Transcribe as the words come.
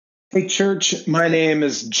Hey, church. My name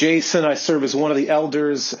is Jason. I serve as one of the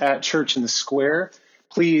elders at Church in the Square.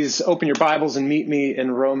 Please open your Bibles and meet me in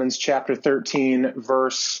Romans chapter 13,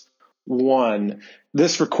 verse 1.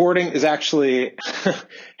 This recording is actually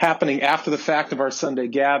happening after the fact of our Sunday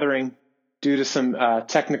gathering due to some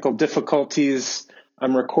technical difficulties.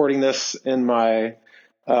 I'm recording this in my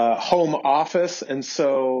home office, and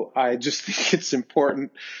so I just think it's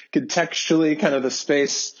important contextually, kind of the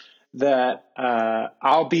space that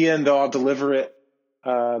I'll be in, though I'll deliver it,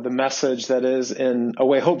 the message that is in a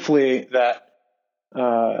way, hopefully, that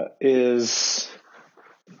is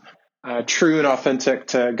true and authentic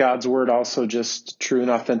to God's word, also just true and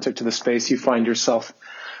authentic to the space you find yourself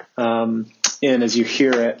in as you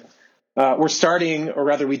hear it. We're starting, or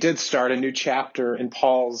rather we did start a new chapter in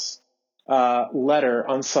Paul's letter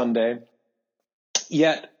on Sunday,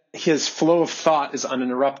 yet his flow of thought is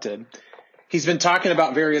uninterrupted. He's been talking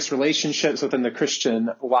about various relationships within the Christian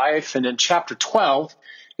life. And in chapter 12,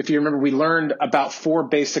 if you remember, we learned about four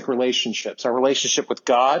basic relationships: our relationship with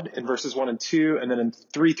God in verses 1 and 2, and then in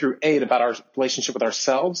 3 through 8 about our relationship with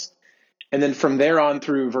ourselves. And then from there on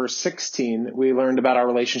through verse 16, we learned about our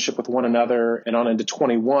relationship with one another, and on into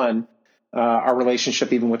 21, our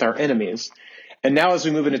relationship even with our enemies. And now as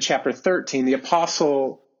we move into chapter 13, the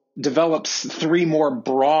apostle develops three more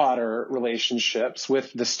broader relationships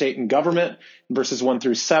with the state and government in verses 1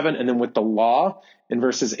 through 7, and then with the law in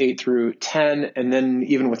verses 8 through 10, and then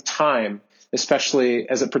even with time, especially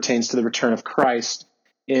as it pertains to the return of Christ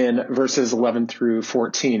in verses 11 through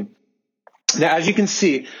 14. Now, as you can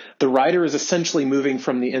see, the writer is essentially moving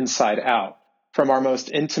from the inside out, from our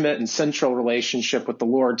most intimate and central relationship with the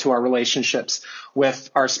Lord to our relationships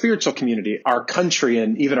with our spiritual community, our country,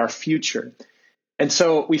 and even our future. And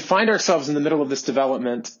so we find ourselves in the middle of this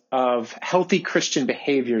development of healthy Christian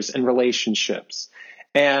behaviors and relationships.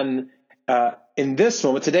 And in this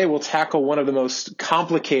moment today, we'll tackle one of the most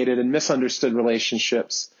complicated and misunderstood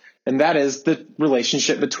relationships, and that is the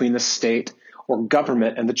relationship between the state or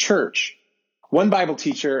government and the church. One Bible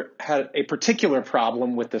teacher had a particular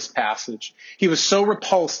problem with this passage. He was so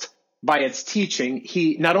repulsed by its teaching,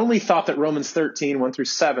 he not only thought that Romans 13, 1 through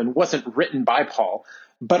 7 wasn't written by Paul,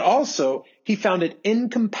 but also he found it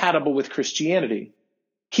incompatible with Christianity.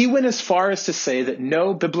 He went as far as to say that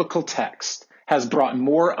no biblical text has brought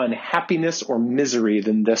more unhappiness or misery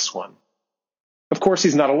than this one. Of course,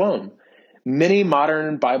 he's not alone. Many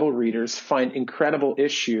modern Bible readers find incredible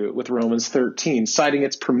issue with Romans 13, citing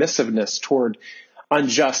its permissiveness toward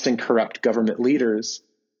unjust and corrupt government leaders.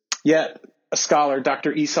 Yet, a scholar,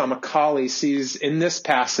 Dr. Esau McCaulley, sees in this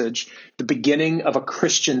passage the beginning of a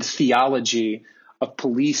Christian theology of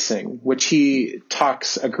policing, which he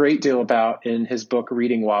talks a great deal about in his book,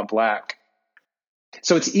 Reading While Black.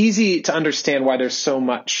 So it's easy to understand why there's so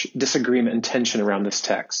much disagreement and tension around this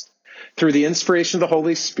text. Through the inspiration of the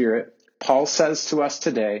Holy Spirit, Paul says to us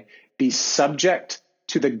today, be subject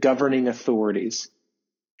to the governing authorities.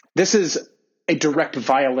 This is a direct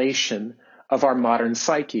violation of our modern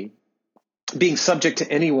psyche. Being subject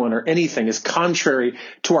to anyone or anything is contrary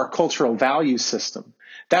to our cultural value system.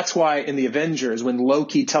 That's why in the Avengers, when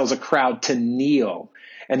Loki tells a crowd to kneel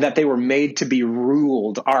and that they were made to be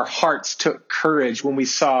ruled, our hearts took courage when we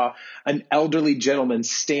saw an elderly gentleman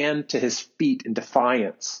stand to his feet in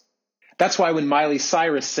defiance. That's why when Miley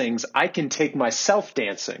Cyrus sings, I can take myself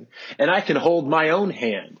dancing and I can hold my own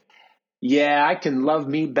hand. Yeah, I can love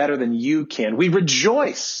me better than you can. We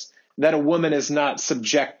rejoice that a woman is not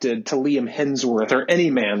subjected to Liam Hemsworth or any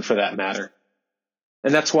man for that matter.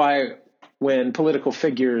 And that's why when political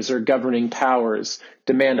figures or governing powers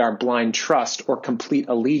demand our blind trust or complete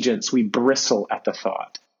allegiance, we bristle at the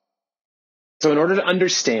thought. So in order to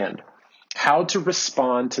understand how to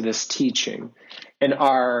respond to this teaching and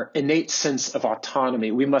our innate sense of autonomy,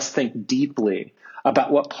 we must think deeply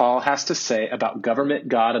about what Paul has to say about government,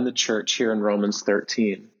 God, and the church here in Romans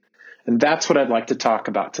 13. And that's what I'd like to talk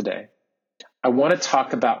about today. I want to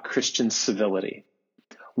talk about Christian civility.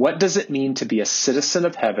 What does it mean to be a citizen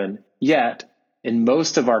of heaven, yet, in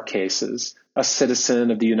most of our cases, a citizen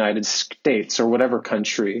of the United States or whatever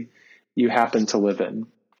country you happen to live in?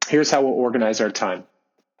 Here's how we'll organize our time.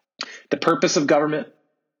 The purpose of government,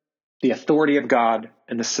 the authority of God,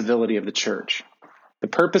 and the civility of the church. The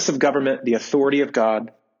purpose of government, the authority of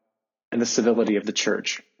God, and the civility of the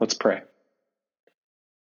church. Let's pray.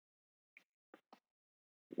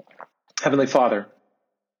 Heavenly Father,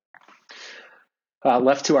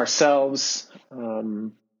 left to ourselves,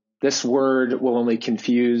 this word will only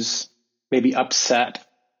confuse, maybe upset,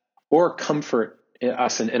 or comfort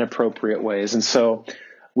us in inappropriate ways. And so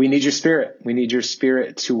we need your Spirit. We need your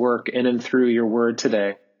Spirit to work in and through your word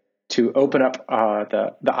today to open up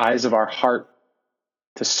the eyes of our heart,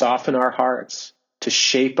 to soften our hearts, to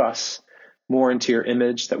shape us more into your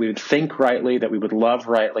image, that we would think rightly, that we would love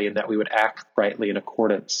rightly, and that we would act rightly in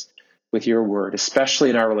accordance with your word, especially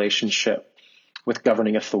in our relationship with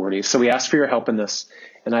governing authorities. So we ask for your help in this,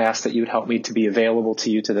 and I ask that you would help me to be available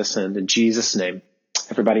to you to this end. In Jesus' name,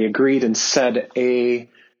 everybody agreed and said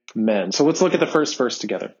amen. So let's look at the first verse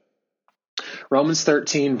together. Romans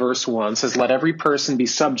 13, verse 1 says, "Let every person be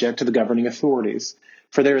subject to the governing authorities,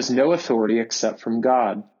 for there is no authority except from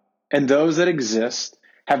God, and those that exist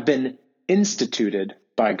have been instituted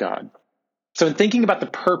by God." So in thinking about the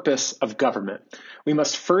purpose of government, we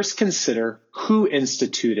must first consider who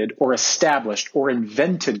instituted or established or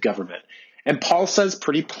invented government. And Paul says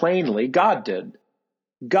pretty plainly, God did.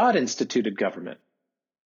 God instituted government.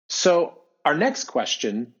 So our next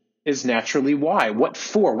question is naturally why? What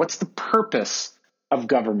for? What's the purpose of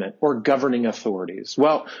government or governing authorities?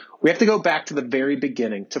 Well, we have to go back to the very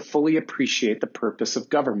beginning to fully appreciate the purpose of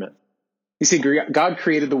government. You see, God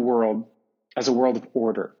created the world as a world of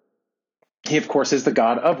order. He, of course, is the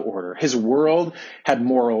God of order. His world had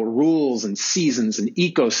moral rules and seasons and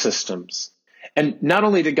ecosystems. And not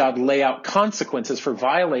only did God lay out consequences for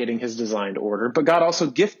violating his designed order, but God also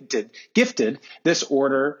gifted this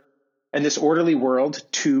order and this orderly world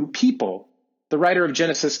to people. The writer of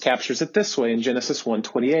Genesis captures it this way in Genesis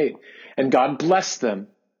 1:28. "And God blessed them.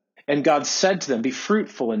 And God said to them, be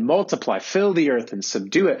fruitful and multiply, fill the earth and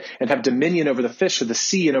subdue it, and have dominion over the fish of the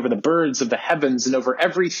sea and over the birds of the heavens and over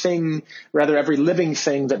every living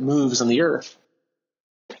thing that moves on the earth."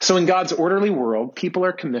 So in God's orderly world, people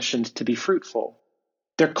are commissioned to be fruitful.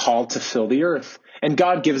 They're called to fill the earth, and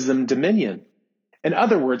God gives them dominion. In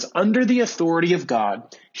other words, under the authority of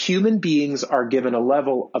God, human beings are given a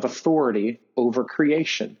level of authority over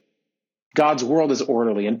creation. God's world is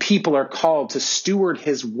orderly, and people are called to steward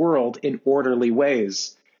his world in orderly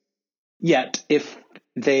ways. Yet, if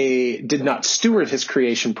they did not steward his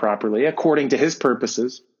creation properly, according to his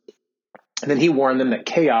purposes, then he warned them that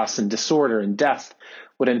chaos and disorder and death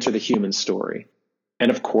would enter the human story. And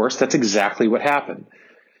of course, that's exactly what happened.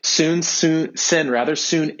 Sin soon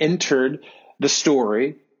entered the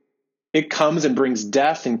story. It comes and brings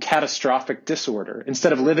death and catastrophic disorder.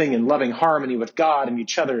 Instead of living in loving harmony with God and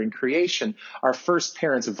each other in creation, our first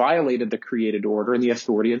parents violated the created order and the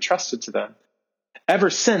authority entrusted to them. Ever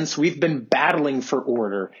since, we've been battling for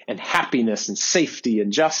order and happiness and safety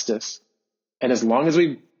and justice. And as long as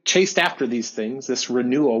we've chased after these things, this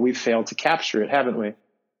renewal, we've failed to capture it, haven't we?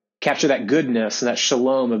 Capture that goodness and that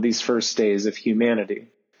shalom of these first days of humanity.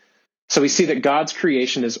 So we see that God's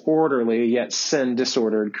creation is orderly, yet sin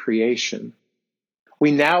disordered creation.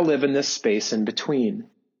 We now live in this space in between.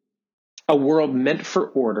 A world meant for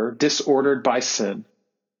order, disordered by sin.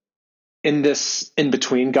 In this in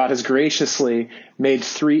between, God has graciously made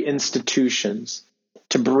 3 institutions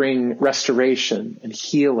to bring restoration and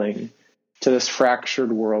healing to this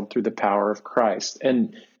fractured world through the power of Christ.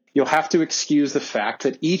 And you'll have to excuse the fact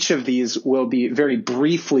that each of these will be very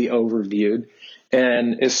briefly overviewed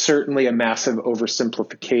and is certainly a massive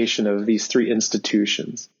oversimplification of these 3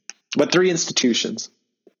 institutions. But 3 institutions.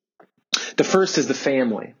 The first is the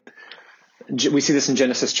family. We see this in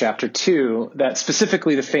Genesis chapter 2, that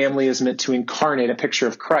specifically the family is meant to incarnate a picture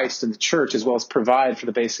of Christ in the church, as well as provide for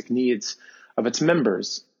the basic needs of its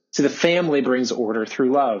members. See, the family brings order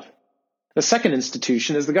through love. The second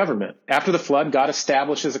institution is the government. After the flood, God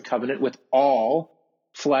establishes a covenant with all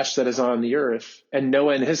flesh that is on the earth, and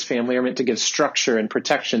Noah and his family are meant to give structure and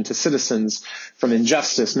protection to citizens from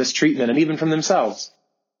injustice, mistreatment, and even from themselves.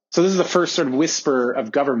 So this is the first sort of whisper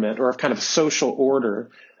of government, or of kind of social order,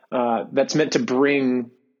 that's meant to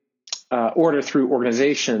bring order through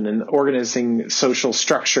organization and organizing social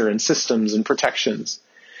structure and systems and protections.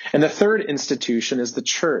 And the third institution is the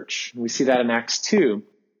church. We see that in Acts 2.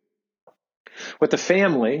 With the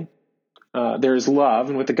family, there's love,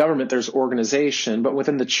 and with the government, there's organization. But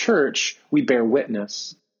within the church, we bear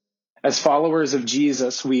witness. As followers of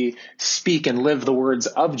Jesus, we speak and live the words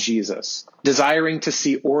of Jesus, desiring to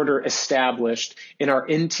see order established in our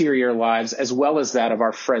interior lives as well as that of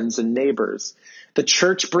our friends and neighbors. The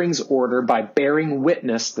church brings order by bearing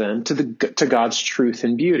witness then to God's truth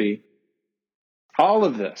and beauty. All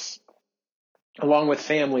of this, along with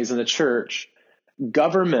families in the church,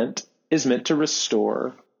 government is meant to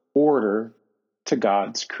restore order to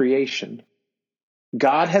God's creation.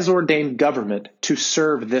 God has ordained government to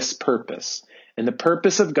serve this purpose, and the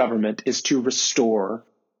purpose of government is to restore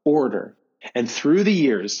order. And through the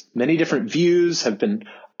years, many different views have been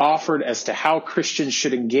offered as to how Christians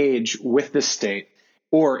should engage with the state,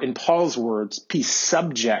 or in Paul's words, be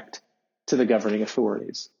subject to the governing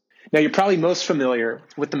authorities. Now, you're probably most familiar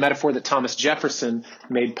with the metaphor that Thomas Jefferson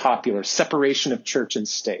made popular, separation of church and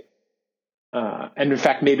state. And in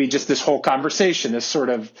fact, maybe just this whole conversation is sort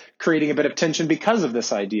of creating a bit of tension because of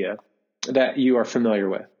this idea that you are familiar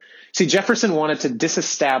with. See, Jefferson wanted to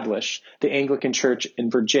disestablish the Anglican Church in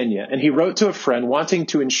Virginia, and he wrote to a friend wanting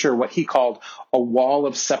to ensure what he called a wall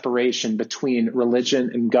of separation between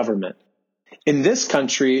religion and government. In this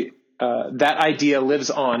country, that idea lives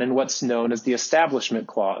on in what's known as the Establishment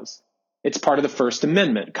Clause. It's part of the First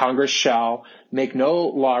Amendment. Congress shall make no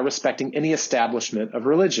law respecting any establishment of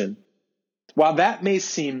religion. While that may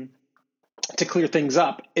seem to clear things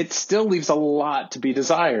up, it still leaves a lot to be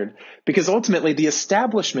desired, because ultimately the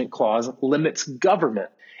Establishment Clause limits government.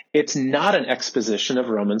 It's not an exposition of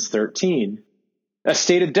Romans 13. As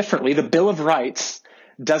stated differently, the Bill of Rights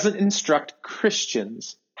doesn't instruct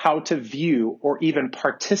Christians how to view or even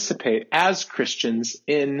participate as Christians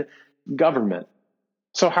in government.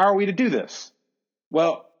 So how are we to do this?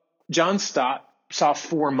 Well, John Stott saw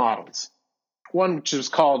four models. One, which is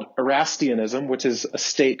called Erastianism, which is a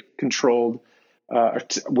state-controlled,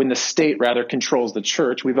 when the state rather controls the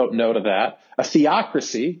church. We vote no to that. A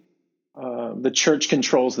theocracy, the church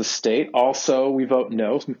controls the state. Also, we vote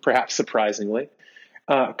no, perhaps surprisingly.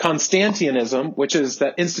 Constantianism, which is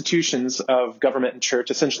that institutions of government and church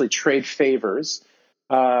essentially trade favors,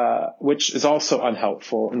 which is also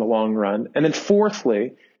unhelpful in the long run. And then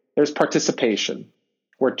fourthly, there's participation,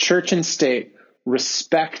 where church and state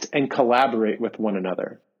respect and collaborate with one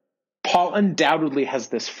another. Paul undoubtedly has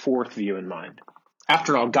this fourth view in mind.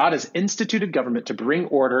 After all, God has instituted government to bring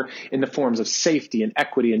order in the forms of safety and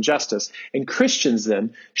equity and justice, and Christians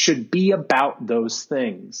then should be about those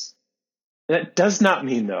things. That does not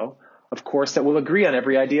mean, though, of course, that we'll agree on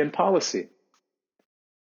every idea and policy.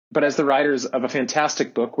 But as the writers of a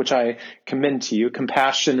fantastic book, which I commend to you,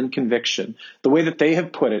 Compassion and Conviction, the way that they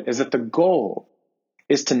have put it is that the goal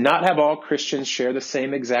is to not have all Christians share the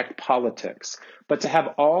same exact politics, but to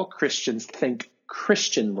have all Christians think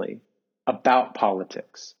Christianly about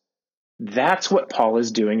politics. That's what Paul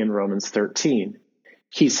is doing in Romans 13.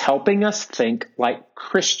 He's helping us think like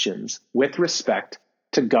Christians with respect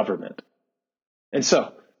to government. And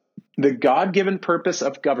so, the God-given purpose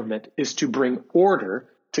of government is to bring order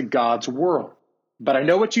to God's world. But I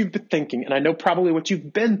know what you've been thinking, and I know probably what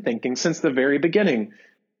you've been thinking since the very beginning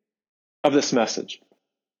of this message.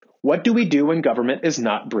 What do we do when government is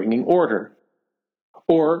not bringing order?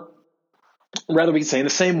 Or rather, we can say in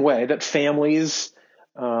the same way that families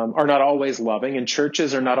are not always loving and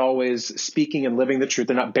churches are not always speaking and living the truth.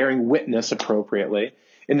 They're not bearing witness appropriately.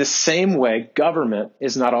 In the same way, government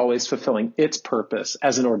is not always fulfilling its purpose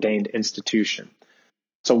as an ordained institution.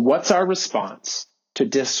 So what's our response to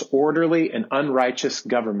disorderly and unrighteous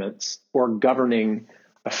governments or governing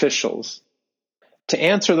officials? To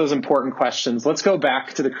answer those important questions, let's go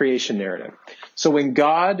back to the creation narrative. So when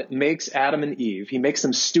God makes Adam and Eve, he makes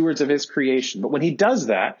them stewards of his creation. But when he does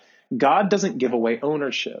that, God doesn't give away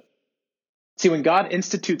ownership. See, when God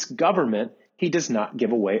institutes government, he does not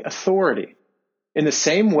give away authority. In the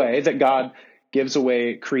same way that God gives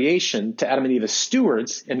away creation to Adam and Eve as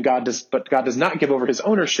stewards, but God does not give over his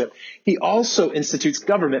ownership, he also institutes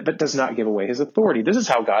government but does not give away his authority. This is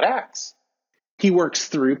how God acts. He works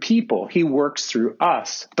through people. He works through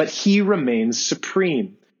us, but he remains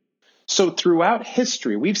supreme. So throughout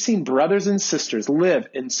history, we've seen brothers and sisters live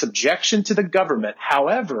in subjection to the government.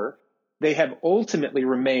 However, they have ultimately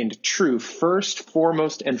remained true first,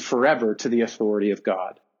 foremost, and forever to the authority of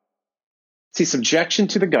God. See, subjection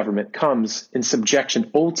to the government comes in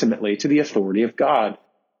subjection ultimately to the authority of God.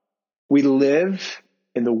 We live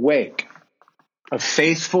in the wake of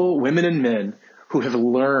faithful women and men who have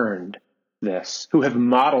learned this, who have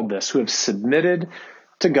modeled this, who have submitted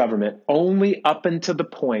to government only up until the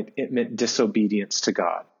point it meant disobedience to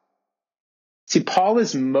God. See, Paul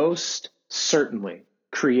is most certainly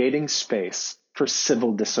creating space for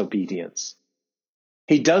civil disobedience.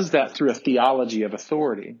 He does that through a theology of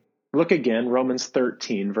authority. Look again, Romans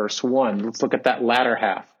 13, verse 1. Let's look at that latter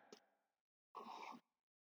half.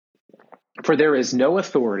 For there is no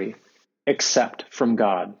authority except from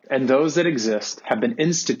God, and those that exist have been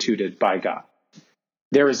instituted by God.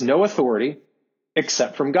 There is no authority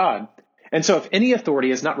except from God. And so if any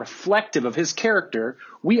authority is not reflective of his character,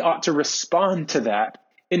 we ought to respond to that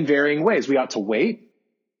in varying ways. We ought to wait.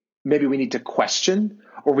 Maybe we need to question,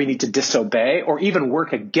 or we need to disobey, or even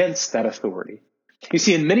work against that authority. You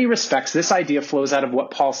see, in many respects, this idea flows out of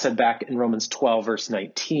what Paul said back in Romans 12, verse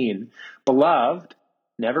 19. Beloved,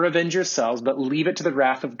 never avenge yourselves, but leave it to the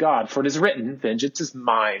wrath of God. For it is written, vengeance is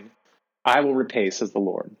mine. I will repay, says the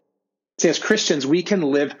Lord. See, as Christians, we can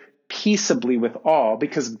live peaceably with all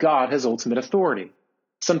because God has ultimate authority.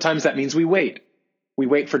 Sometimes that means we wait. We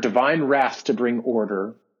wait for divine wrath to bring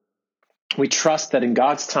order. We trust that in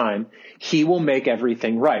God's time, he will make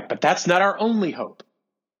everything right. But that's not our only hope.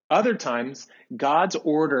 Other times, God's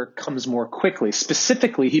order comes more quickly.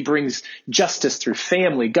 Specifically, he brings justice through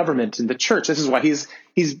family, government, and the church. This is why he's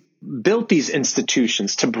built these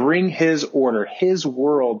institutions to bring his order, his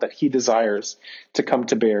world that he desires to come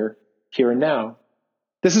to bear here and now.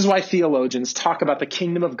 This is why theologians talk about the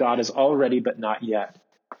kingdom of God as already but not yet.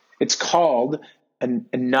 It's called an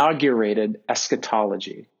inaugurated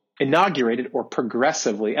eschatology. Inaugurated or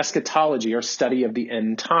progressively, eschatology or study of the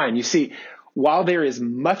end time. You see, while there is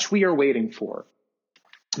much we are waiting for,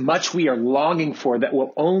 much we are longing for that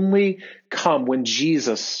will only come when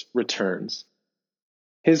Jesus returns,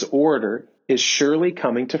 his order is surely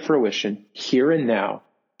coming to fruition here and now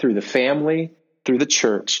through the family, through the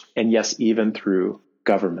church, and yes, even through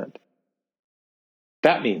government.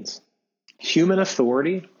 That means human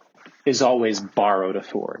authority is always borrowed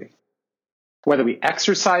authority. Whether we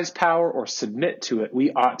exercise power or submit to it,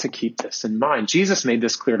 we ought to keep this in mind. Jesus made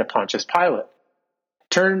this clear to Pontius Pilate.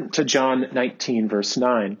 Turn to John 19, verse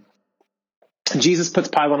 9. Jesus puts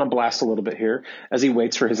Pilate on blast a little bit here as he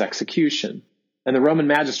waits for his execution. And the Roman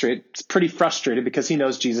magistrate is pretty frustrated because he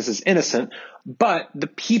knows Jesus is innocent, but the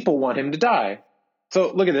people want him to die.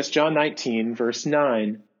 So look at this, John 19, verse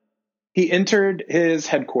 9. He entered his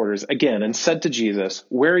headquarters again and said to Jesus,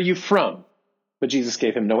 "Where are you from?" But Jesus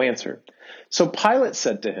gave him no answer. So Pilate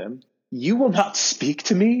said to him, "You will not speak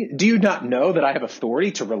to me? Do you not know that I have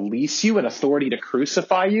authority to release you and authority to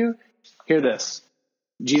crucify you?" Hear this.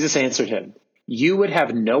 Jesus answered him, "You would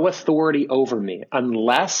have no authority over me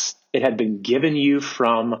unless it had been given you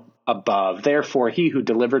from above. Therefore, he who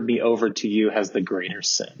delivered me over to you has the greater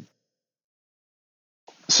sin."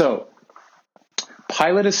 So,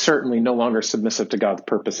 Pilate is certainly no longer submissive to God's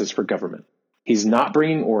purposes for government. He's not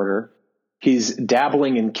bringing order. He's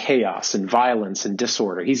dabbling in chaos and violence and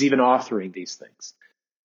disorder. He's even authoring these things.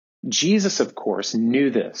 Jesus, of course, knew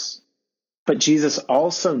this, but Jesus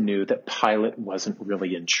also knew that Pilate wasn't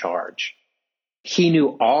really in charge. He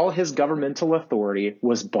knew all his governmental authority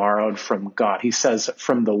was borrowed from God. He says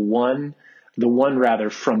from the one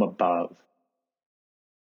from above.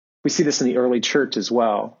 We see this in the early church as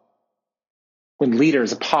well. When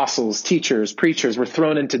leaders, apostles, teachers, preachers were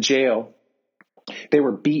thrown into jail, they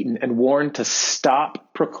were beaten and warned to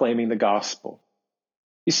stop proclaiming the gospel.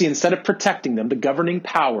 You see, instead of protecting them, the governing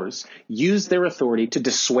powers used their authority to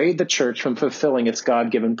dissuade the church from fulfilling its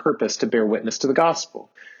God-given purpose to bear witness to the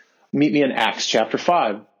gospel. Meet me in Acts chapter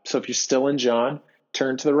 5. So if you're still in John,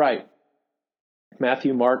 turn to the right.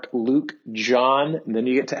 Matthew, Mark, Luke, John, and then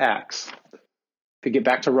you get to Acts. If you get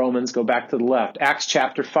back to Romans, go back to the left. Acts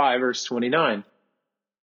chapter 5, verse 29.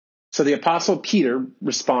 So the apostle Peter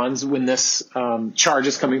responds when this charge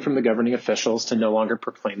is coming from the governing officials to no longer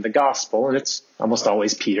proclaim the gospel. And it's almost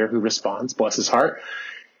always Peter who responds, bless his heart.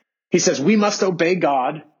 He says, "We must obey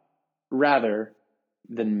God rather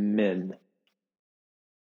than men."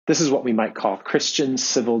 This is what we might call Christian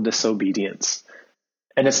civil disobedience.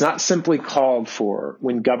 And it's not simply called for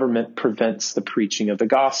when government prevents the preaching of the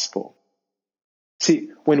gospel.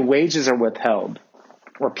 See, when wages are withheld,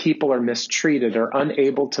 or people are mistreated or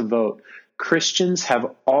unable to vote, Christians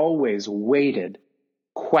have always waited,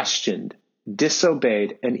 questioned,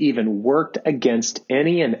 disobeyed, and even worked against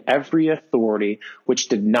any and every authority which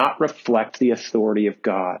did not reflect the authority of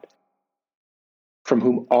God, from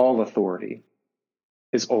whom all authority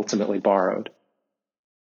is ultimately borrowed.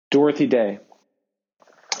 Dorothy Day,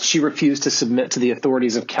 she refused to submit to the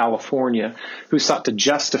authorities of California, who sought to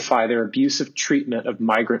justify their abusive treatment of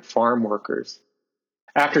migrant farm workers.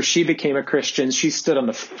 After she became a Christian, she stood on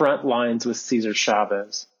the front lines with Cesar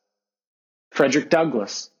Chavez. Frederick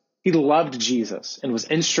Douglass, he loved Jesus and was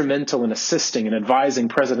instrumental in assisting and advising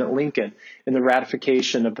President Lincoln in the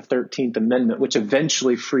ratification of the 13th Amendment, which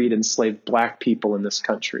eventually freed enslaved Black people in this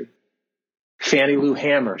country. Fannie Lou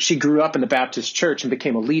Hamer, she grew up in the Baptist church and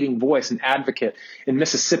became a leading voice and advocate in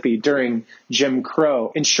Mississippi during Jim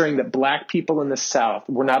Crow, ensuring that Black people in the South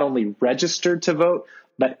were not only registered to vote,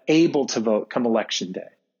 but able to vote come election day.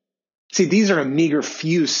 See, these are a meager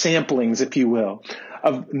few samplings, if you will,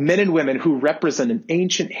 of men and women who represent an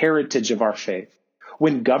ancient heritage of our faith.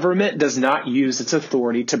 When government does not use its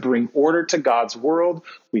authority to bring order to God's world,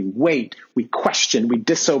 we wait, we question, we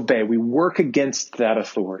disobey, we work against that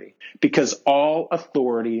authority because all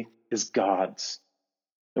authority is God's.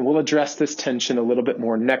 And we'll address this tension a little bit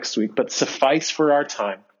more next week, but suffice for our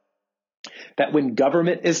time that when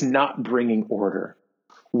government is not bringing order,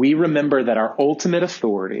 we remember that our ultimate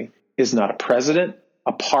authority is not a president, a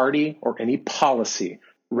a party, or any policy.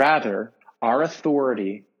 Rather, our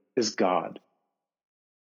authority is God.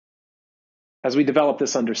 As we develop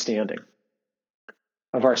this understanding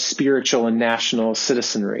of our spiritual and national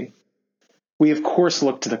citizenry, we of course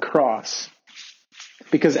look to the cross.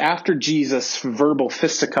 Because after Jesus' verbal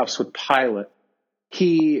fisticuffs with Pilate,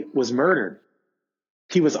 he was murdered.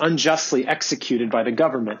 He was unjustly executed by the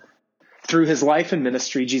government. Through his life and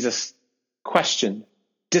ministry, Jesus questioned,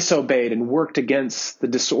 disobeyed, and worked against the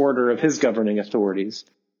disorder of his governing authorities.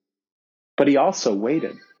 But he also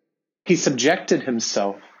waited. He subjected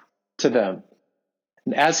himself to them.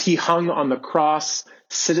 And as he hung on the cross,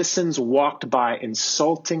 citizens walked by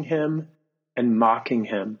insulting him and mocking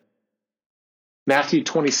him. Matthew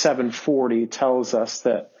 27:40 tells us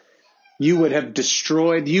that you who would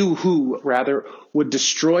destroy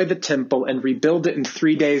the temple and rebuild it in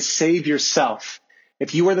 3 days, save yourself.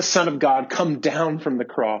 If you are the Son of God, come down from the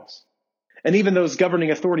cross. And even those governing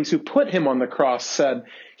authorities who put him on the cross said,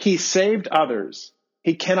 he saved others.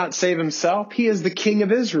 He cannot save himself. He is the King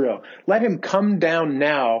of Israel. Let him come down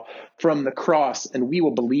now from the cross and we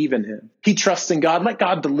will believe in him. He trusts in God. Let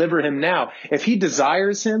God deliver him now. If he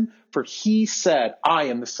desires him, for he said, I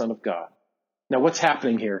am the Son of God. Now what's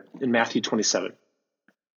happening here in Matthew 27?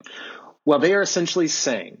 Well, they are essentially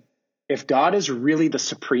saying, if God is really the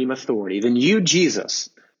supreme authority, then you, Jesus,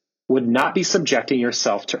 would not be subjecting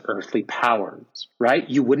yourself to earthly powers, right?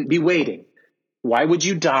 You wouldn't be waiting. Why would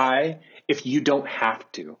you die if you don't have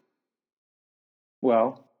to?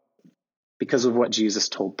 Well, because of what Jesus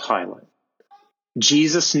told Pilate.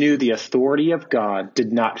 Jesus knew the authority of God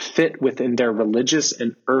did not fit within their religious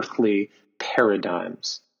and earthly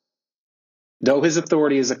paradigms. Though his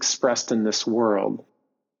authority is expressed in this world,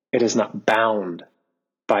 it is not bound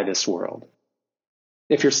by this world.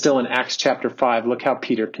 If you're still in Acts chapter 5, look how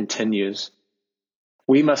Peter continues.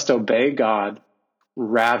 We must obey God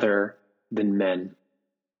rather than men.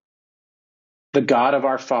 The God of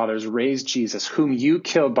our fathers raised Jesus, whom you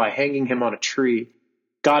killed by hanging him on a tree.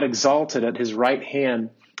 God exalted at his right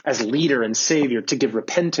hand as leader and savior to give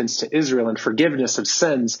repentance to Israel and forgiveness of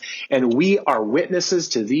sins. And we are witnesses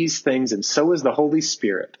to these things, and so is the Holy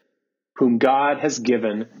Spirit, whom God has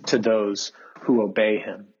given to those who obey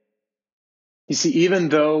him. You see, even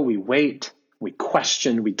though we wait, we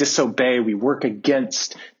question, we disobey, we work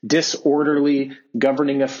against disorderly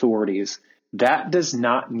governing authorities, that does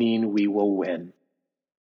not mean we will win.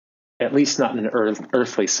 At least not in an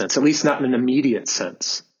earthly sense, at least not in an immediate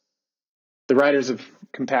sense. The writers of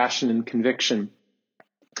Compassion and Conviction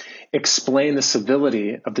explain the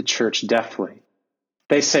civility of the church deftly.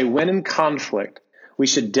 They say, when in conflict, we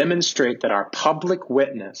should demonstrate that our public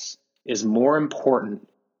witness is more important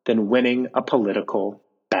than winning a political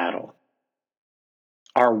battle.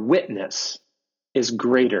 Our witness is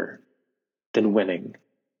greater than winning.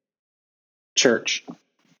 Church,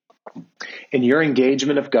 in your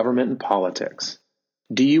engagement of government and politics,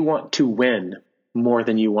 do you want to win more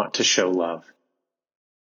than you want to show love?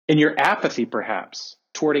 In your apathy, perhaps,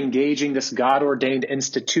 toward engaging this God-ordained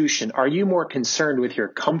institution, are you more concerned with your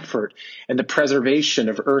comfort and the preservation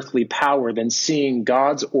of earthly power than seeing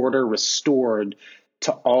God's order restored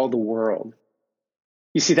to all the world?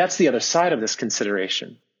 You see, that's the other side of this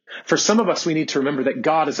consideration. For some of us, we need to remember that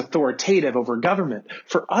God is authoritative over government.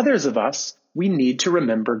 For others of us, we need to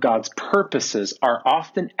remember God's purposes are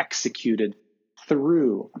often executed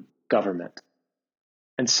through government.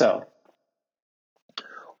 And so,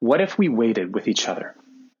 what if we waited with each other?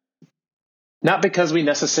 Not because we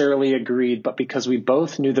necessarily agreed, but because we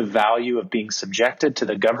both knew the value of being subjected to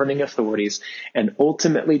the governing authorities and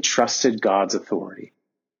ultimately trusted God's authority.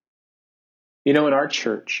 You know, in our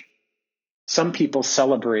church, some people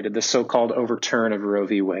celebrated the so-called overturn of Roe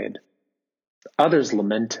v. Wade. Others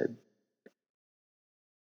lamented.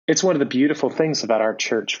 It's one of the beautiful things about our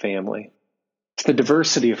church family. It's the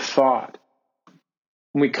diversity of thought.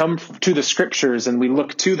 When we come to the scriptures and we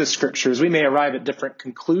look to the scriptures, we may arrive at different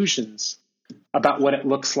conclusions about what it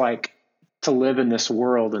looks like to live in this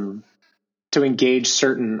world and to engage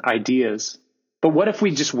certain ideas. But what if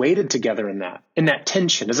we just waited together in that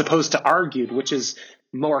tension, as opposed to argued, which is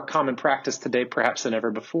more common practice today perhaps than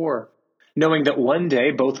ever before, knowing that one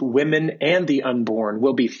day both women and the unborn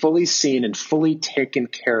will be fully seen and fully taken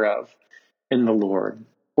care of in the Lord?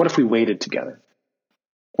 What if we waited together?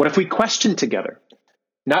 What if we questioned together?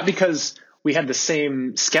 Not because we had the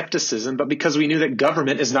same skepticism, but because we knew that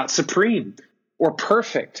government is not supreme or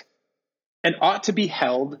perfect and ought to be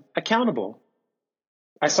held accountable.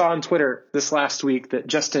 I saw on Twitter this last week that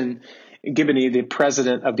Justin Giboney, the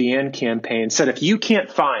president of the AND campaign, said if you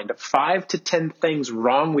can't find 5 to 10 things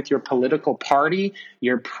wrong with your political party,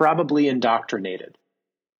 you're probably indoctrinated.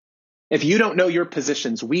 If you don't know your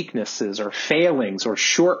position's weaknesses or failings or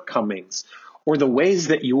shortcomings or the ways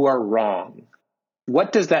that you are wrong,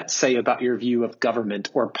 what does that say about your view of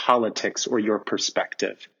government or politics or your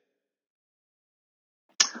perspective?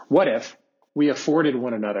 What if we afforded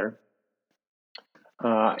one another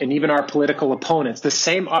and even our political opponents the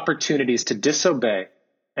same opportunities to disobey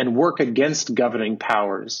and work against governing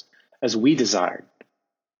powers as we desired?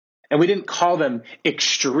 And we didn't call them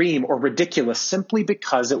extreme or ridiculous simply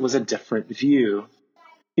because it was a different view.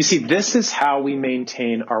 You see, this is how we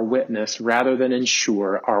maintain our witness rather than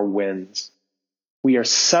ensure our wins. We are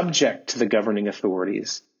subject to the governing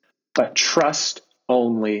authorities, but trust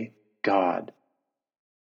only God.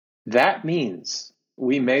 That means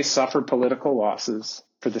we may suffer political losses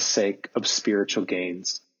for the sake of spiritual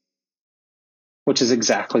gains, which is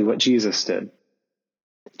exactly what Jesus did.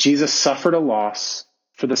 Jesus suffered a loss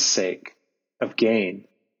for the sake of gain.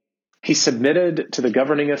 He submitted to the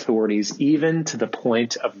governing authorities even to the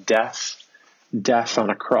point of death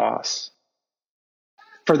on a cross.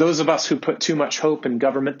 For those of us who put too much hope in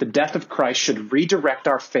government, the death of Christ should redirect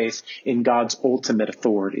our faith in God's ultimate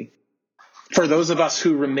authority. For those of us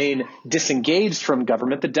who remain disengaged from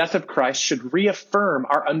government, the death of Christ should reaffirm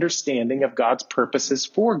our understanding of God's purposes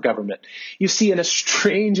for government. You see, in a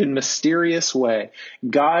strange and mysterious way,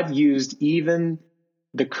 God used even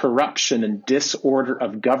the corruption and disorder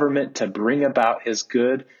of government to bring about his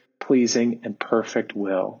good, pleasing, and perfect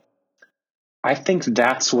will. I think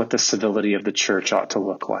that's what the civility of the church ought to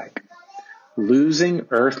look like. Losing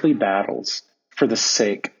earthly battles for the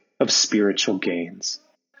sake of spiritual gains.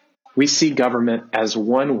 We see government as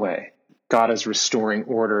one way God is restoring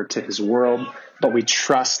order to his world, but we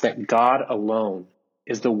trust that God alone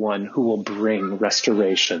is the one who will bring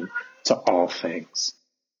restoration to all things.